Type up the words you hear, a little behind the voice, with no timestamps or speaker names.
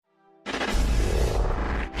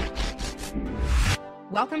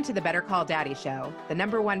Welcome to the Better Call Daddy Show, the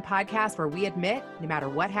 #1 podcast where we admit no matter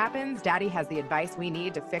what happens, Daddy has the advice we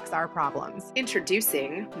need to fix our problems.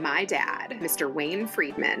 Introducing my dad, Mr. Wayne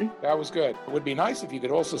Friedman. That was good. It would be nice if you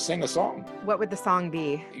could also sing a song. What would the song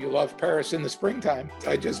be? You love Paris in the springtime.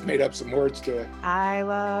 I just made up some words to it. I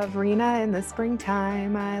love Rena in the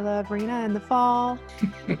springtime. I love Rena in the fall.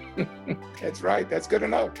 That's right. That's good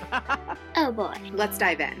enough. Oh boy. Let's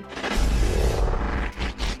dive in.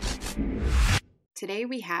 Today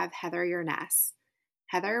we have Heather Yurness.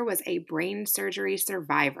 Heather was a brain surgery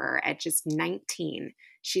survivor at just 19.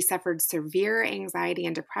 She suffered severe anxiety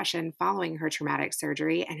and depression following her traumatic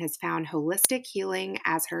surgery and has found holistic healing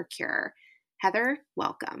as her cure. Heather,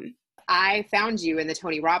 welcome. I found you in the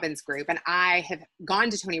Tony Robbins group, and I have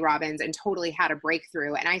gone to Tony Robbins and totally had a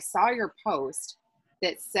breakthrough. And I saw your post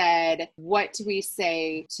that said, "What do we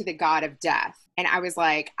say to the God of death?" And I was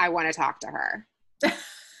like, I want to talk to her.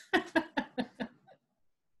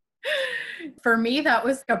 For me, that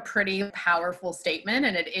was a pretty powerful statement,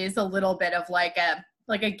 and it is a little bit of like a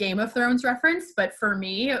Game of Thrones reference. But for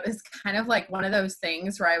me, it was kind of like one of those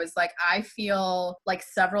things where I was like, I feel like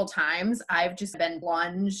several times I've just been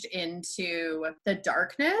plunged into the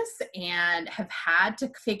darkness and have had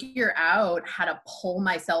to figure out how to pull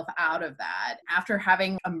myself out of that after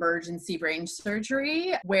having emergency brain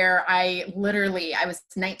surgery, where I was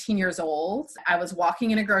 19 years old. I was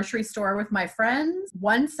walking in a grocery store with my friends.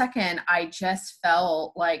 1 second, I just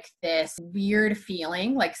felt like this weird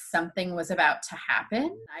feeling like something was about to happen.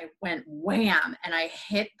 I went wham and I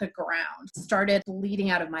hit the ground, started bleeding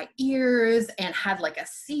out of my ears and had like a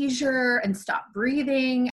seizure and stopped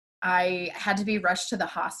breathing. I had to be rushed to the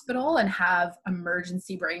hospital and have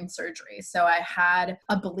emergency brain surgery. So I had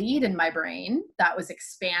a bleed in my brain that was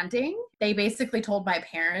expanding. They basically told my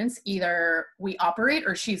parents, either we operate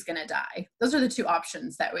or she's going to die. Those are the two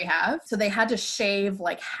options that we have. So they had to shave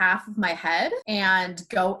like half of my head and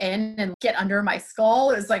go in and get under my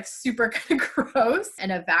skull. It was like super kind of gross,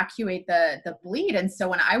 and evacuate the bleed. And so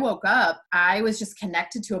when I woke up, I was just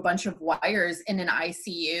connected to a bunch of wires in an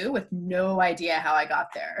ICU with no idea how I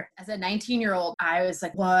got there. As a 19-year-old, I was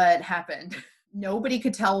like, what happened? Nobody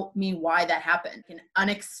could tell me why that happened. An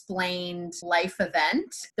unexplained life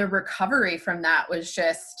event. The recovery from that was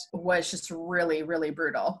just really, really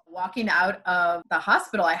brutal. Walking out of the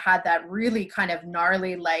hospital, I had that really kind of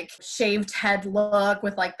gnarly, like shaved head look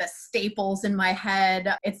with like the staples in my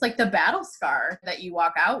head. It's like the battle scar that you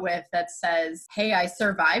walk out with that says, hey, I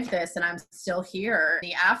survived this and I'm still here.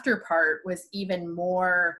 The after part was even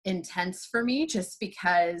more intense for me just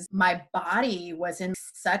because my body was in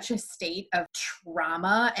such a state of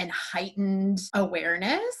trauma and heightened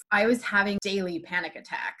awareness. I was having daily panic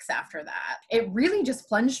attacks after that. It really just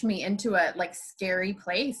plunged me into a like scary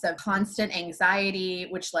place of constant anxiety,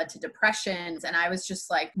 which led to depressions. And I was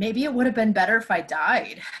just like, maybe it would have been better if I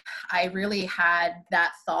died. I really had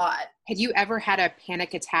that thought. Had you ever had a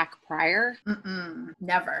panic attack prior?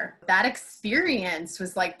 Never. That experience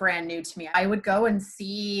was like brand new to me. I would go and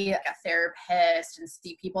see a therapist and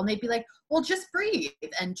see people and they'd be like, well, just breathe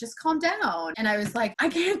and just calm down. And I was like, I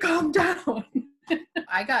can't calm down.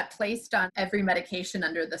 I got placed on every medication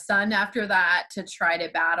under the sun after that to try to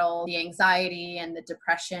battle the anxiety and the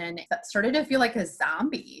depression. That started to feel like a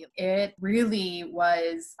zombie. It really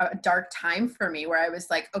was a dark time for me where I was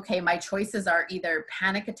like, okay, my choices are either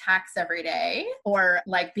panic attacks every day or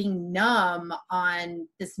like being numb on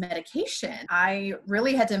this medication. I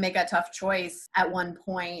really had to make a tough choice at one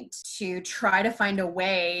point to try to find a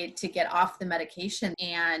way to get off the medication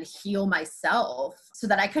and heal myself so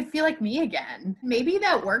that I could feel like me again. Maybe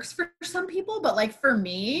that works for some people, but like for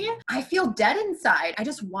me, I feel dead inside. I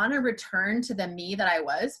just want to return to the me that I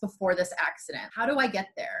was before this accident. How do I get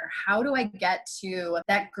there? How do I get to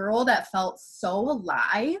that girl that felt so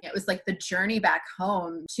alive? It was like the journey back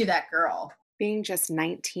home to that girl. Being just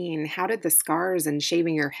 19, how did the scars and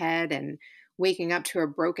shaving your head and waking up to a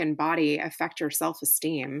broken body affect your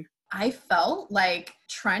self-esteem? I felt like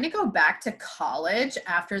trying to go back to college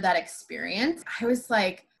after that experience, I was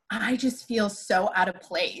like, I just feel so out of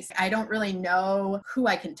place. I don't really know who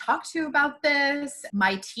I can talk to about this.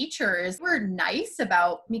 My teachers were nice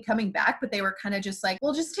about me coming back, but they were kind of just like,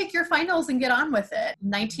 well, just take your finals and get on with it.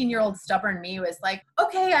 19-year-old stubborn me was like,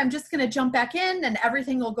 okay, I'm just going to jump back in and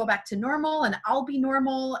everything will go back to normal and I'll be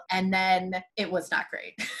normal. And then it was not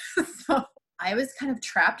great. So I was kind of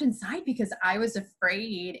trapped inside because I was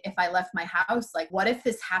afraid if I left my house, like, what if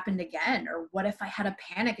this happened again? Or what if I had a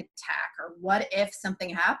panic attack? Or what if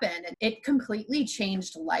something happened? And it completely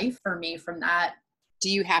changed life for me from that.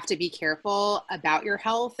 Do you have to be careful about your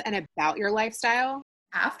health and about your lifestyle?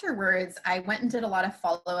 Afterwards, I went and did a lot of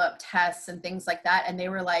follow-up tests and things like that. And they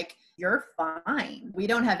were like, you're fine. We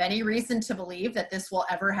don't have any reason to believe that this will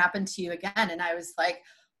ever happen to you again. And I was like,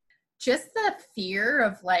 just the fear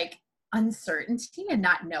of like uncertainty and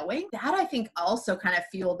not knowing, that I think also kind of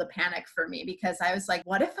fueled the panic for me, because I was like,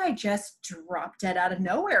 what if I just drop dead out of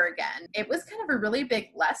nowhere again? It was kind of a really big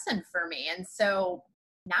lesson for me. And so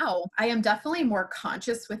now I am definitely more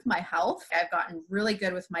conscious with my health. I've gotten really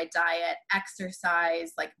good with my diet,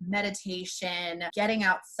 exercise, like meditation, getting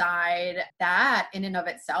outside. That in and of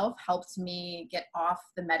itself helped me get off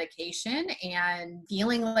the medication and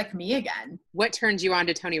feeling like me again. What turned you on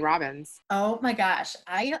to Tony Robbins? Oh my gosh,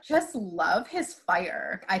 I just love his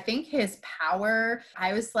fire. I think his power,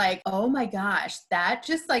 I was like, oh my gosh, that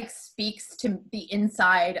just like speaks to the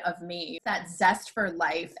inside of me, that zest for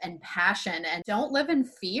life and passion, and don't live in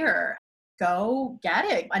fear. Go get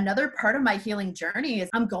it. Another part of my healing journey is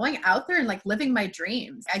I'm going out there and like living my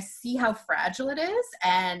dreams. I see how fragile it is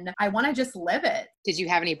and I want to just live it. Did you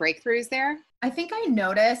have any breakthroughs there? I think I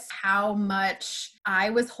noticed how much I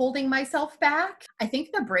was holding myself back. I think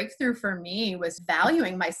the breakthrough for me was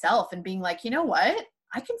valuing myself and being like, you know what?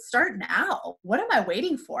 I can start now. What am I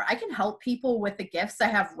waiting for? I can help people with the gifts I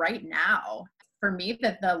have right now. For me,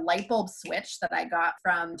 the light bulb switch that I got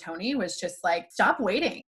from Tony was just like, stop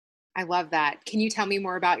waiting. I love that. Can you tell me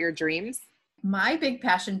more about your dreams? My big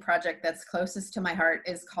passion project that's closest to my heart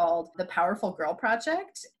is called the Powerful Girl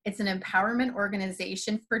Project. It's an empowerment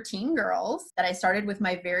organization for teen girls that I started with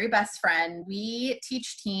my very best friend. We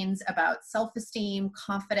teach teens about self-esteem,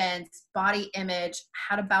 confidence, body image,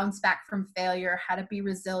 how to bounce back from failure, how to be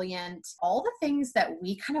resilient, all the things that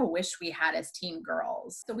we kind of wish we had as teen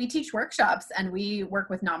girls. So we teach workshops and we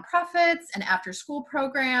work with nonprofits and after-school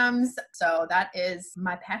programs. So that is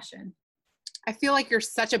my passion. I feel like you're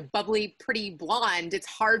such a bubbly, pretty blonde. It's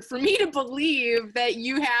hard for me to believe that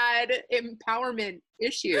you had empowerment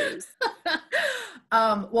issues.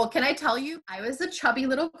 Well, can I tell you, I was a chubby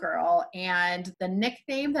little girl and the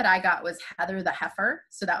nickname that I got was Heather the Heifer.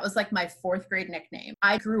 So that was like my 4th grade nickname.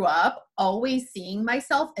 I grew up always seeing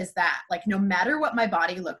myself as that. Like no matter what my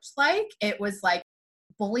body looked like, it was like,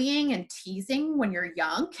 bullying and teasing when you're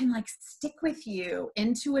young can like stick with you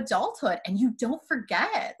into adulthood and you don't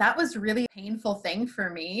forget. That was really a painful thing for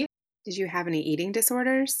me. Did you have any eating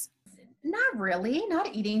disorders? Not really,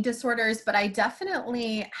 not eating disorders, but I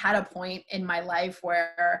definitely had a point in my life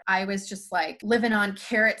where I was just like living on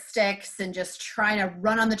carrot sticks and just trying to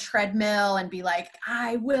run on the treadmill and be like,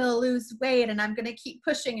 I will lose weight and I'm going to keep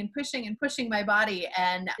pushing and pushing and pushing my body.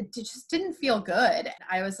 And it just didn't feel good.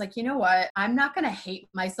 I was like, you know what? I'm not going to hate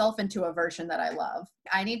myself into a version that I love.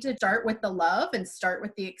 I need to start with the love and start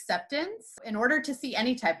with the acceptance in order to see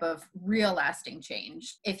any type of real lasting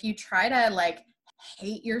change. If you try to like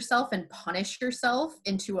hate yourself and punish yourself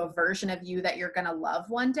into a version of you that you're going to love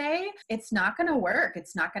one day, it's not going to work.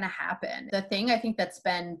 It's not going to happen. The thing I think that's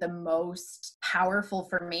been the most powerful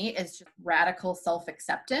for me is just radical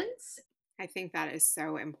self-acceptance. I think that is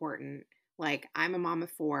so important. Like, I'm a mom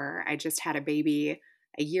of 4. I just had a baby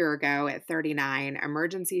a year ago at 39,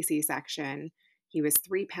 emergency C-section. He was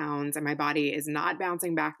 3 pounds and my body is not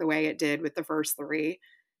bouncing back the way it did with the first 3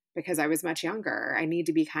 because I was much younger. I need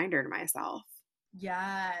to be kinder to myself.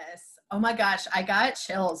 Yes. Oh my gosh. I got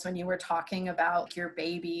chills when you were talking about your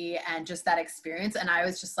baby and just that experience. And I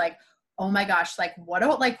was just like, oh my gosh, like what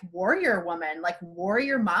about like warrior woman, like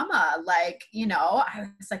warrior mama, like, you know, I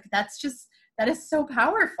was like, that is so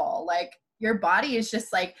powerful. Like your body is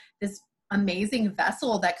just like this amazing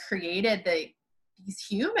vessel that created these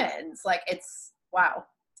humans. Like it's, wow,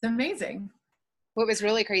 it's amazing. What was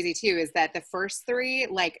really crazy too is that the first 3,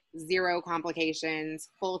 like 0 complications,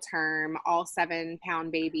 full term, all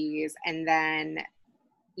 7-pound babies. And then,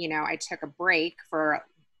 you know, I took a break for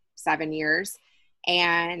 7 years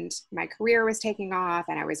and my career was taking off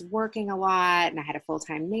and I was working a lot and I had a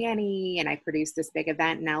full-time nanny and I produced this big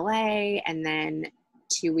event in LA. And then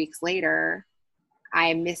 2 weeks later,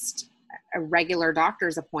 I missed a regular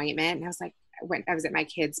doctor's appointment. And I was like, I was at my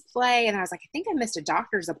kid's play and I was like, I think I missed a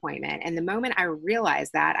doctor's appointment. And the moment I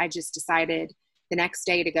realized that, I just decided the next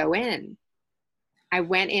day to go in. I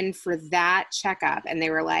went in for that checkup and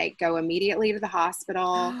they were like, go immediately to the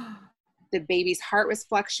hospital. The baby's heart was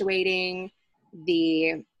fluctuating.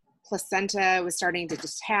 The placenta was starting to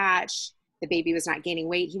detach. The baby was not gaining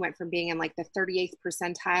weight. He went from being in like the 38th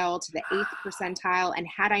percentile to the 8th percentile. And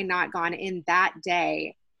had I not gone in that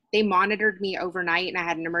day, they monitored me overnight and I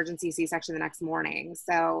had an emergency C-section the next morning.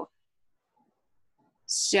 So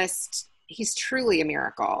it's just, he's truly a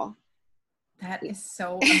miracle. That is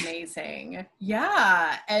so amazing.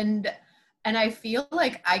 Yeah. And And I feel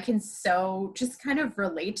like I can so just kind of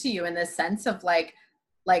relate to you in the sense of like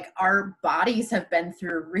our bodies have been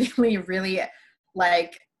through really, really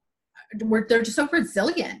like they're just so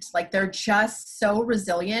resilient. Like they're just so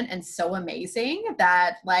resilient and so amazing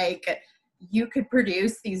that like you could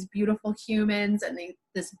produce these beautiful humans and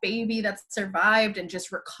this baby that's survived and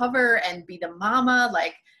just recover and be the mama.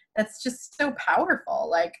 Like that's just so powerful.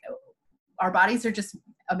 Like our bodies are just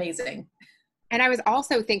amazing. And I was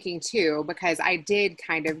also thinking too, because I did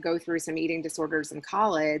kind of go through some eating disorders in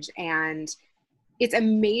college, and it's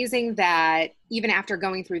amazing that even after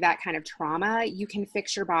going through that kind of trauma, you can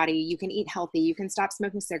fix your body, you can eat healthy, you can stop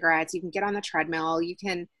smoking cigarettes, you can get on the treadmill, you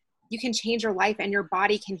can change your life, and your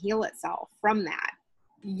body can heal itself from that.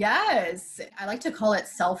 Yes. I like to call it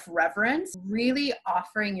self-reverence, really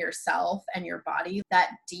offering yourself and your body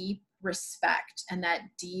that deep respect and that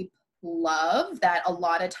deep love that a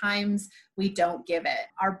lot of times we don't give it.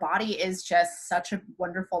 Our body is just such a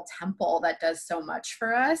wonderful temple that does so much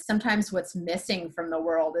for us. Sometimes what's missing from the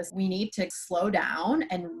world is we need to slow down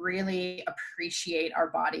and really appreciate our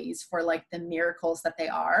bodies for like the miracles that they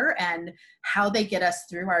are and how they get us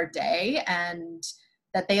through our day and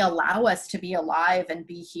that they allow us to be alive and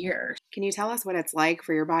be here. Can you tell us what it's like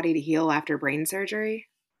for your body to heal after brain surgery?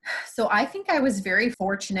 So I think I was very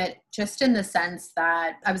fortunate just in the sense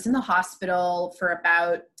that I was in the hospital for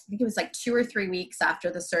about, I think it was like 2 or 3 weeks after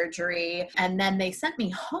the surgery. And then they sent me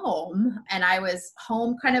home, and I was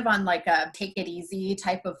home kind of on like a take it easy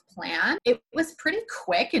type of plan. It was pretty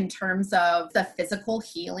quick in terms of the physical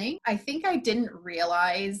healing. I think I didn't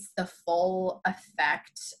realize the full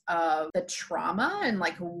effect of the trauma and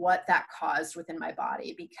like what that caused within my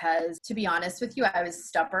body, because to be honest with you, I was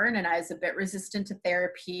stubborn and I was a bit resistant to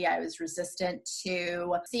therapy. I was resistant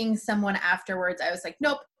to seeing someone afterwards. I was like,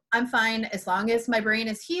 nope, I'm fine. As long as my brain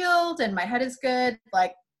is healed and my head is good,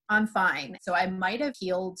 like I'm fine. So I might have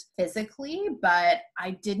healed physically, but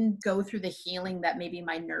I didn't go through the healing that maybe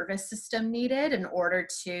my nervous system needed in order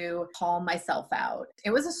to calm myself out.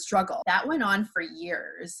 It was a struggle that went on for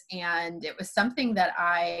years. And it was something that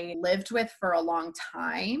I lived with for a long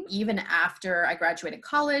time. Even after I graduated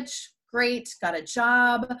college, great, got a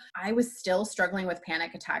job, I was still struggling with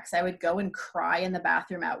panic attacks. I would go and cry in the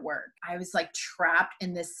bathroom at work. I was like trapped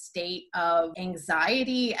in this state of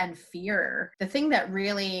anxiety and fear. The thing that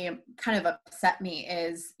really kind of upset me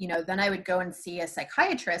is, then I would go and see a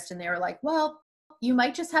psychiatrist and they were like, well, you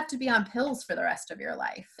might just have to be on pills for the rest of your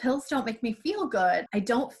life. Pills don't make me feel good. I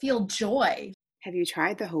don't feel joy. Have you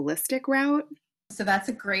tried the holistic route? So that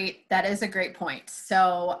is a great point.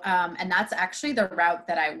 So, and that's actually the route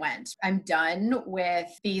that I went. I'm done with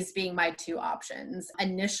these being my two options.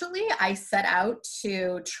 Initially, I set out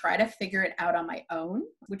to try to figure it out on my own,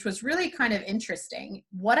 which was really kind of interesting.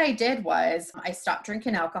 What I did was I stopped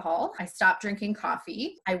drinking alcohol. I stopped drinking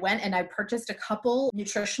coffee. I went and I purchased a couple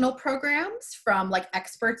nutritional programs from like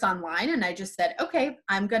experts online. And I just said, okay,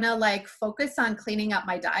 I'm going to like focus on cleaning up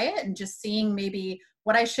my diet and just seeing maybe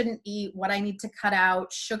what I shouldn't eat, what I need to cut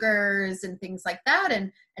out, sugars and things like that.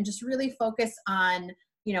 And just really focus on,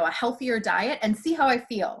 a healthier diet and see how I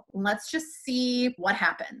feel. Let's just see what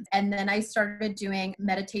happens. And then I started doing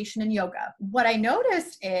meditation and yoga. What I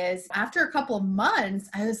noticed is after a couple of months,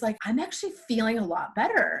 I was like, I'm actually feeling a lot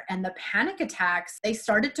better. And the panic attacks, they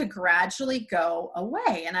started to gradually go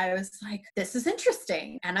away. And I was like, this is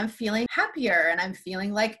interesting. And I'm feeling happier. And I'm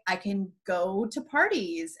feeling like I can go to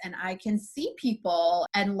parties and I can see people.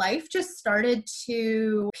 And life just started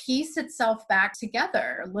to piece itself back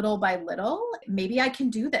together little by little. Maybe I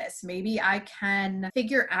can do this. Maybe I can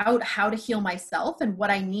figure out how to heal myself and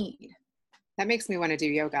what I need. That makes me want to do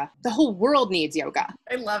yoga. The whole world needs yoga.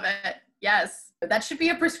 I love it. Yes. That should be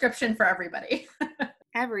a prescription for everybody.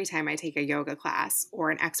 Every time I take a yoga class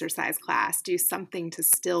or an exercise class, do something to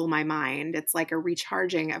still my mind. It's like a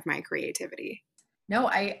recharging of my creativity. No,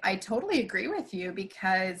 I totally agree with you,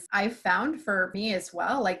 because I found for me as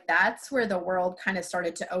well, like that's where the world kind of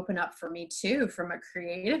started to open up for me too, from a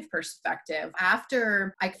creative perspective.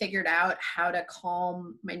 After I figured out how to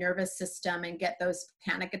calm my nervous system and get those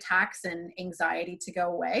panic attacks and anxiety to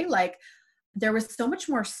go away, like there was so much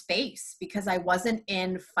more space because I wasn't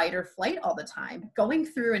in fight or flight all the time. Going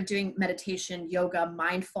through and doing meditation, yoga,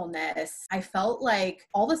 mindfulness, I felt like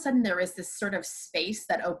all of a sudden there was this sort of space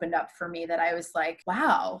that opened up for me that I was like,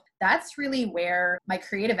 wow, that's really where my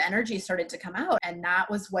creative energy started to come out. And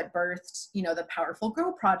that was what birthed, the Powerful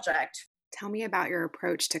Girl Project. Tell me about your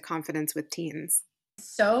approach to confidence with teens.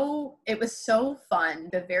 So it was so fun.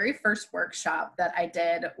 The very first workshop that I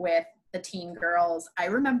did with the teen girls, I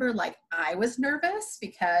remember like I was nervous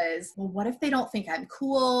because, well, what if they don't think I'm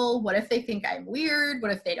cool? What if they think I'm weird?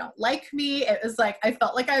 What if they don't like me? It was like, I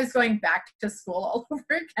felt like I was going back to school all over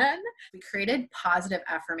again. We created positive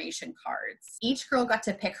affirmation cards. Each girl got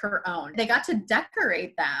to pick her own. They got to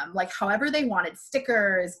decorate them like however they wanted,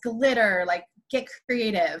 stickers, glitter, like get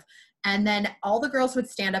creative. And then all the girls would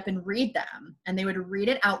stand up and read them, and they would read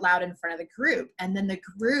it out loud in front of the group. And then the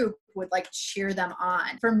group would like cheer them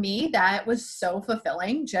on. For me, that was so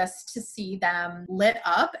fulfilling just to see them lit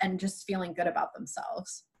up and just feeling good about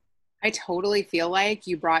themselves. I totally feel like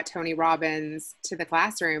you brought Tony Robbins to the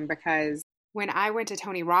classroom, because when I went to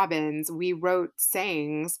Tony Robbins, we wrote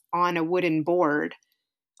sayings on a wooden board.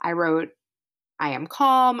 I wrote, I am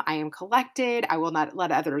calm, I am collected, I will not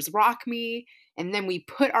let others rock me. And then we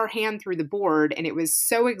put our hand through the board, and it was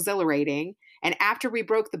so exhilarating. And after we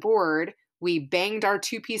broke the board, we banged our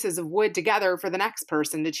 2 pieces of wood together for the next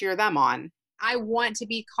person to cheer them on. I want to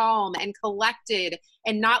be calm and collected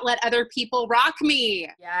and not let other people rock me.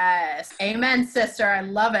 Yes. Amen, sister. I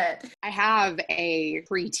love it. I have a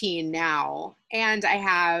preteen now, and I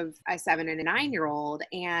have a 7 and a 9-year-old.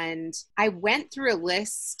 And I went through a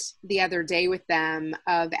list the other day with them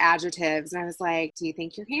of adjectives. And I was like, do you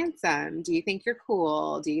think you're handsome? Do you think you're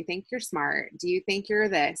cool? Do you think you're smart? Do you think you're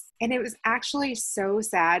this? And it was actually so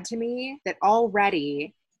sad to me that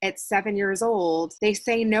already at 7 years old, they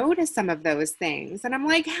say no to some of those things. And I'm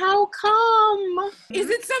like, how come? Is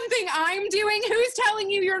it something I'm doing? Who's telling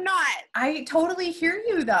you you're not? I totally hear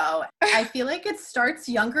you though. I feel like it starts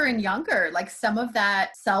younger and younger, like some of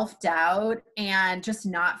that self-doubt and just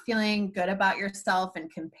not feeling good about yourself in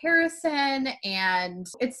comparison. And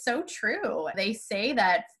it's so true. They say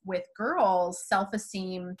that with girls,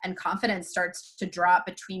 self-esteem and confidence starts to drop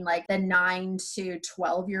between like the 9 to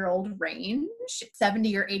 12-year-old range.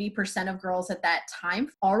 70 or 80% of girls at that time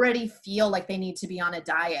already feel like they need to be on a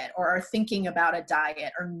diet or are thinking about a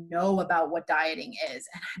diet or know about what dieting is.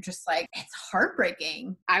 And I'm just like, it's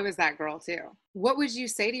heartbreaking. I was that girl too. What would you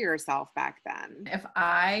say to yourself back then? If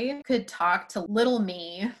I could talk to little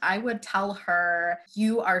me, I would tell her,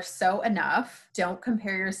 you are so enough. Don't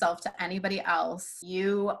compare yourself to anybody else.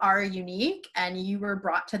 You are unique and you were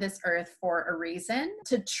brought to this earth for a reason.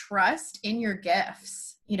 To trust in your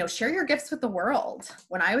gifts. You know, share your gifts with the world.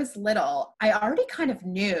 When I was little, I already kind of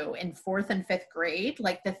knew in 4th and 5th grade,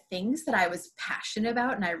 like the things that I was passionate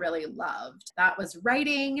about and I really loved. That was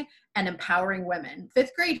writing and empowering women.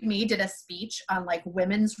 5th grade me did a speech on like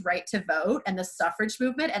women's right to vote and the suffrage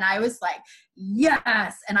movement. And I was like,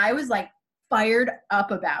 yes. And I was like fired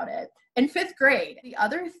up about it. In 5th grade, the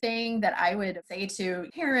other thing that I would say to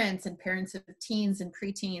parents and parents of teens and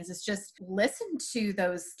preteens is just listen to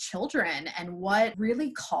those children and what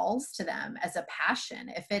really calls to them as a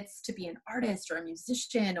passion. If it's to be an artist or a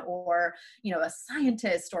musician or, you know, a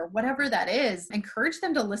scientist or whatever that is, encourage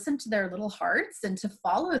them to listen to their little hearts and to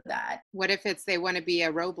follow that. What if it's they want to be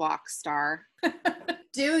a Roblox star?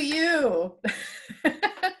 Do you?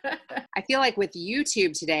 I feel like with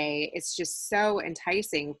YouTube today, it's just so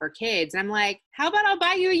enticing for kids. And I'm like, how about I'll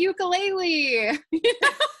buy you a ukulele?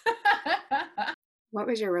 What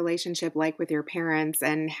was your relationship like with your parents,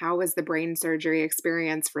 and how was the brain surgery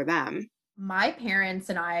experience for them? My parents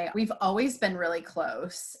and I, we've always been really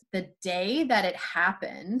close. The day that it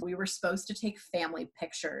happened, we were supposed to take family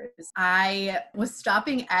pictures. I was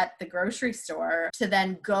stopping at the grocery store to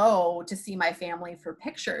then go to see my family for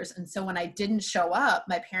pictures. And so when I didn't show up,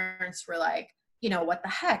 my parents were like, you know, what the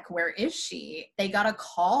heck? Where is she? They got a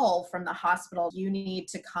call from the hospital. You need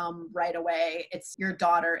to come right away. It's your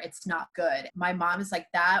daughter. It's not good. My mom is like,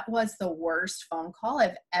 that was the worst phone call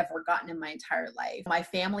I've ever gotten in my entire life. My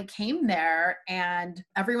family came there and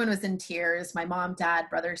everyone was in tears. My mom, dad,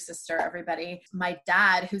 brother, sister, everybody. My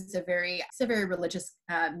dad, who's a very religious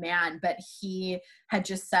man, but he had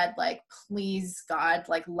just said like, please God,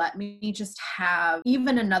 like, let me just have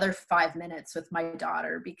even another 5 minutes with my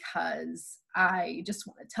daughter because I just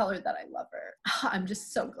want to tell her that I love her. I'm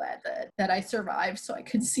just so glad that I survived so I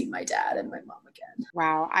could see my dad and my mom again.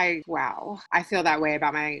 Wow. I feel that way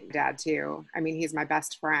about my dad too. I mean, he's my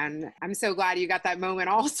best friend. I'm so glad you got that moment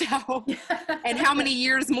also. And how many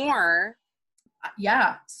years more?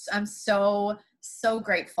 Yeah, I'm so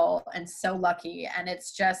grateful and so lucky. And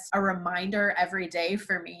it's just a reminder every day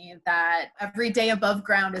for me that every day above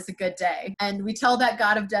ground is a good day. And we tell that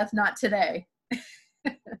God of death, not today.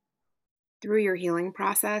 Through your healing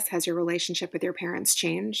process, has your relationship with your parents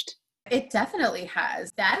changed? It definitely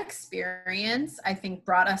has. That experience, I think,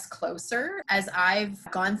 brought us closer. As I've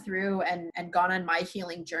gone through and gone on my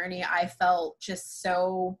healing journey, I felt just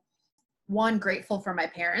so one, grateful for my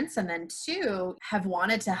parents, and then two, have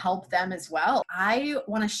wanted to help them as well. I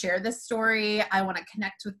want to share this story. I want to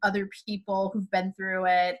connect with other people who've been through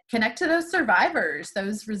it, connect to those survivors,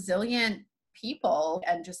 those resilient people,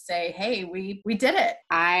 and just say, hey, we did it.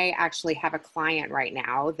 I actually have a client right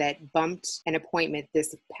now that bumped an appointment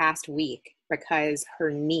this past week because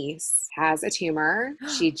her niece has a tumor.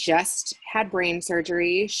 She just had brain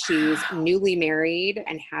surgery. She's newly married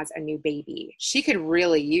and has a new baby. She could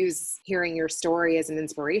really use hearing your story as an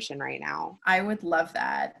inspiration right now. I would love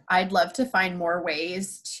that. I'd love to find more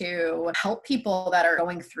ways to help people that are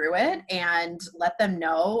going through it and let them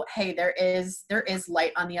know, hey, there is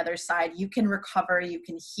light on the other side. You can recover, you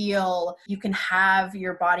can heal, you can have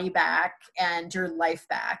your body back and your life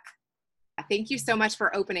back. Thank you so much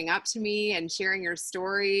for opening up to me and sharing your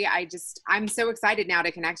story. I'm so excited now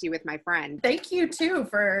to connect you with my friend. Thank you too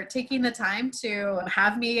for taking the time to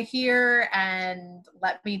have me here and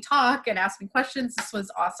let me talk and ask me questions. This was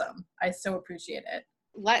awesome. I so appreciate it.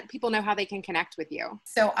 Let people know how they can connect with you.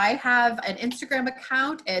 So I have an Instagram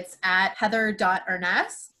account. It's at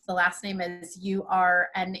heather.urness. The last name is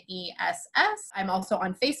URNESS. I'm also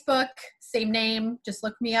on Facebook, same name. Just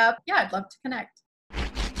look me up. Yeah, I'd love to connect.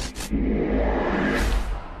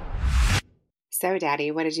 So, Daddy,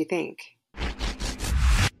 what did you think?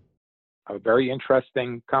 A very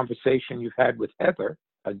interesting conversation you've had with Heather.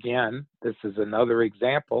 Again, this is another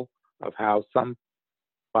example of how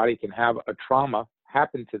somebody can have a trauma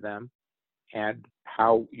happen to them, and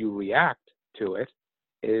how you react to it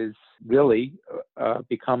is really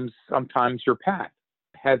becomes sometimes your path.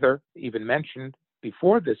 Heather even mentioned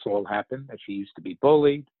before this all happened that she used to be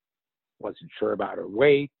bullied, wasn't sure about her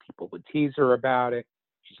weight. People would tease her about it.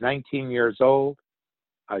 She's 19 years old.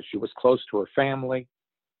 She was close to her family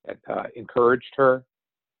that encouraged her.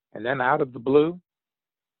 And then out of the blue,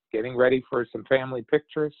 getting ready for some family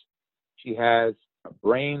pictures, she has a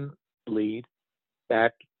brain bleed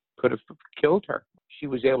that could have killed her. She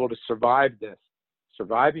was able to survive this.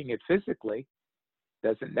 Surviving it physically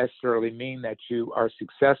doesn't necessarily mean that you are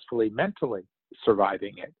successfully mentally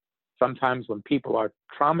surviving it. Sometimes when people are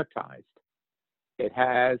traumatized, it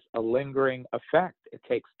has a lingering effect. It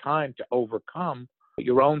takes time to overcome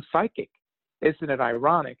your own psychic. Isn't it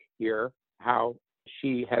ironic here how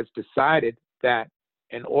she has decided that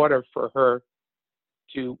in order for her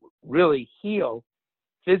to really heal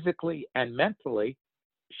physically and mentally,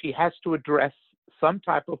 she has to address some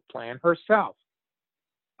type of plan herself.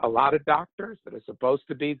 A lot of doctors that are supposed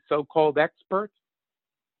to be so-called experts,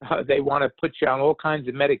 they want to put you on all kinds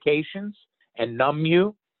of medications and numb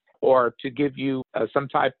you, or to give you some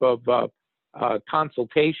type of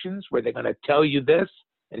consultations where they're going to tell you this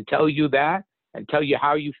and tell you that and tell you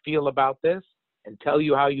how you feel about this and tell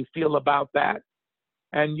you how you feel about that.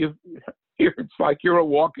 And it's like you're a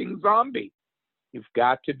walking zombie. You've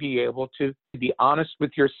got to be able to be honest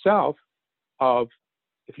with yourself of,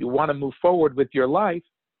 if you want to move forward with your life,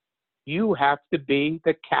 you have to be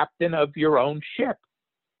the captain of your own ship.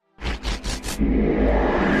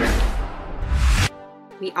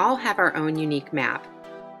 We all have our own unique map,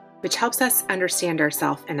 which helps us understand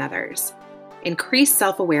ourselves and others. Increased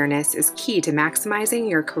self-awareness is key to maximizing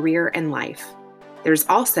your career and life. There's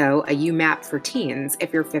also a UMAP for teens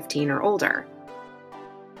if you're 15 or older.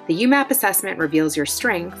 The UMAP assessment reveals your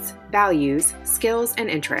strengths, values, skills, and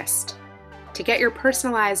interests. To get your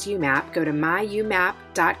personalized UMAP, go to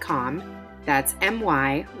myumap.com. That's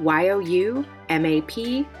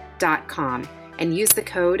myyoumap.com. And use the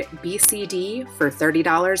code BCD for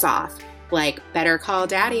 $30 off. Like, better call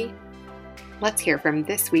Daddy. Let's hear from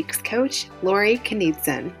this week's coach, Lori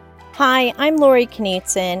Knudsen. Hi, I'm Lori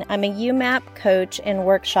Knudsen. I'm a UMAP coach and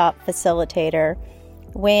workshop facilitator.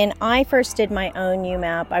 When I first did my own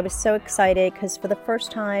UMAP, I was so excited because for the first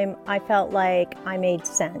time, I felt like I made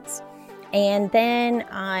sense. And then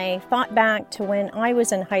I thought back to when I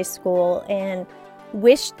was in high school and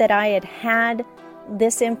wished that I had had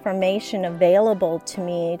this information available to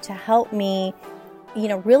me to help me,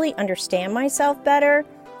 really understand myself better,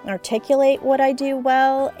 articulate what I do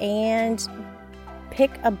well, and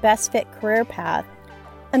pick a best fit career path.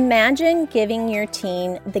 Imagine giving your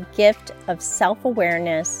teen the gift of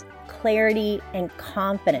self-awareness, clarity, and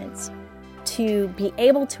confidence to be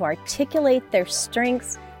able to articulate their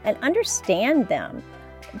strengths and understand them.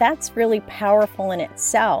 That's really powerful in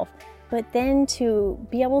itself. But then to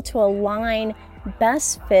be able to align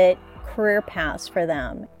best fit career paths for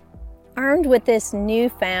them. Armed with this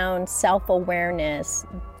newfound self-awareness,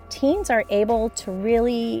 teens are able to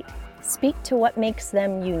really speak to what makes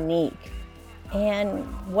them unique and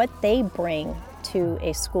what they bring to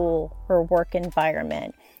a school or work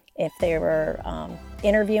environment. if they were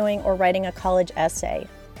interviewing or writing a college essay.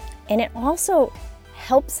 And it also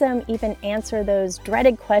helps them even answer those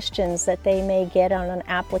dreaded questions that they may get on an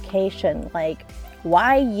application, like,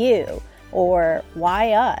 why you? Or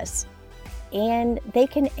why us? And they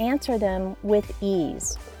can answer them with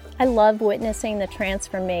ease. I love witnessing the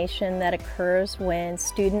transformation that occurs when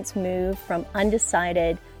students move from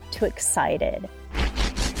undecided to excited.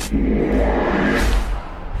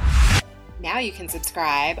 Now you can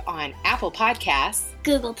subscribe on Apple Podcasts,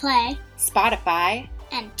 Google Play, Spotify,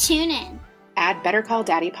 and TuneIn. Add Better Call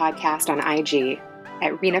Daddy podcast on IG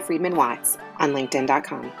at Rena Friedman Watts on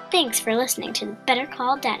LinkedIn.com. Thanks for listening to the Better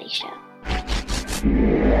Call Daddy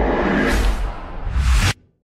Show.